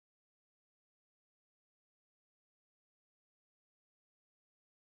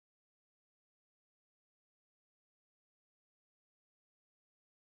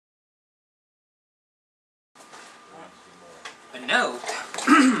note.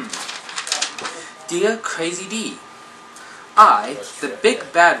 Dear Crazy D, I, the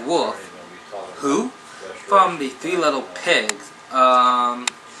big bad wolf, who? From the Three Little Pigs,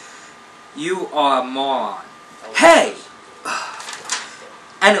 you are a moron. Hey!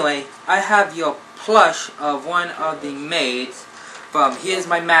 Anyway, I have your plush of one of the maids from Here's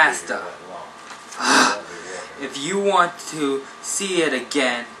My Master. If you want to see it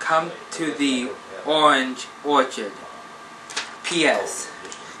again, come to the Orange Orchard. P.S.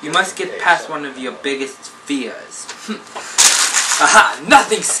 You must get past one of your biggest fears. Aha!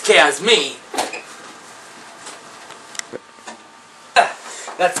 Nothing scares me!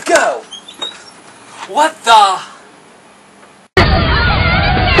 Let's go! What the?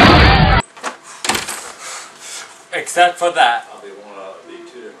 Except for that.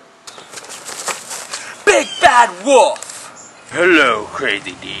 Big Bad Wolf! Hello,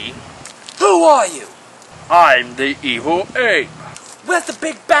 Crazy D. Who are you? I'm the evil ape. Where's the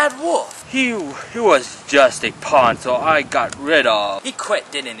Big Bad Wolf? He was just a pawn, so I got rid of. He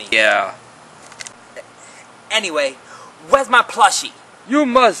quit, didn't he? Yeah. Anyway, where's my plushie? You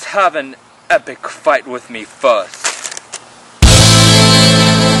must have an epic fight with me first.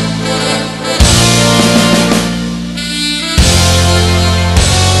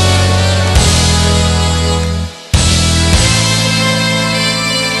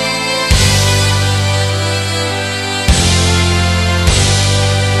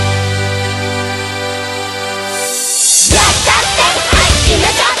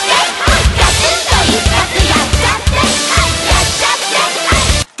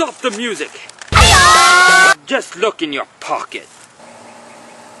 Stop the music! Just look in your pocket.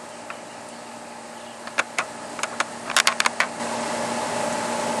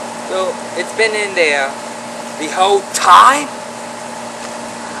 So, it's been in there the whole time?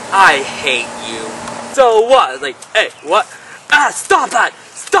 I hate you. So what? Like, hey, what? Ah, stop that!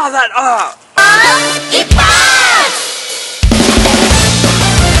 Stop that!